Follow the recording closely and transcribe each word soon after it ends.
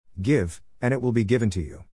Give, and it will be given to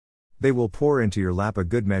you. They will pour into your lap a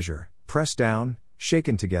good measure, pressed down,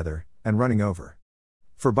 shaken together, and running over.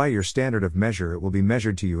 For by your standard of measure it will be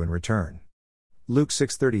measured to you in return. Luke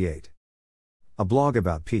 6:38. A blog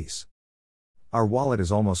about peace. Our wallet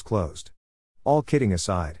is almost closed. All kidding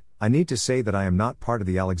aside, I need to say that I am not part of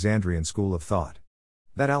the Alexandrian school of thought.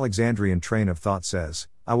 That Alexandrian train of thought says,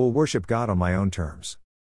 I will worship God on my own terms.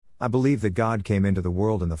 I believe that God came into the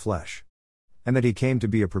world in the flesh. And that he came to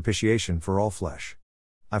be a propitiation for all flesh.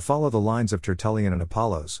 I follow the lines of Tertullian and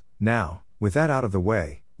Apollos. Now, with that out of the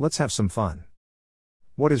way, let's have some fun.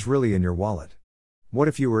 What is really in your wallet? What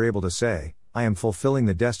if you were able to say, I am fulfilling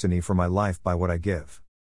the destiny for my life by what I give?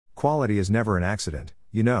 Quality is never an accident,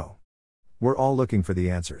 you know. We're all looking for the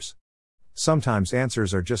answers. Sometimes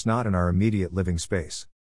answers are just not in our immediate living space.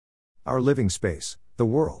 Our living space, the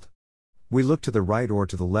world. We look to the right or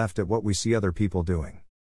to the left at what we see other people doing.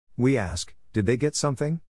 We ask, did they get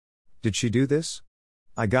something? Did she do this?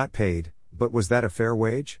 I got paid, but was that a fair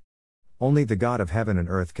wage? Only the God of heaven and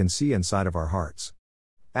earth can see inside of our hearts.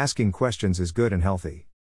 Asking questions is good and healthy.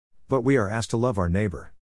 But we are asked to love our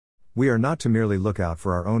neighbor. We are not to merely look out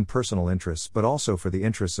for our own personal interests but also for the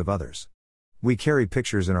interests of others. We carry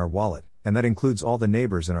pictures in our wallet, and that includes all the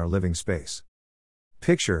neighbors in our living space.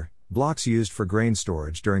 Picture, blocks used for grain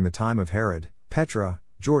storage during the time of Herod, Petra,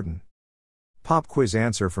 Jordan. Pop quiz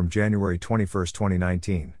answer from January 21,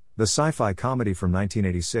 2019, the sci-fi comedy from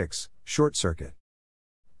 1986, Short Circuit.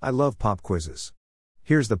 I love pop quizzes.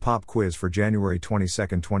 Here's the pop quiz for January 22,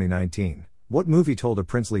 2019. What movie told a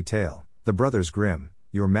princely tale? The Brothers Grimm.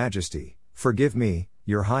 Your Majesty, forgive me,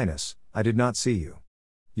 Your Highness, I did not see you.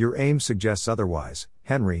 Your aim suggests otherwise.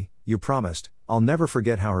 Henry, you promised, I'll never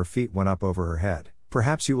forget how her feet went up over her head.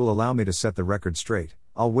 Perhaps you will allow me to set the record straight.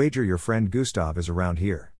 I'll wager your friend Gustav is around here.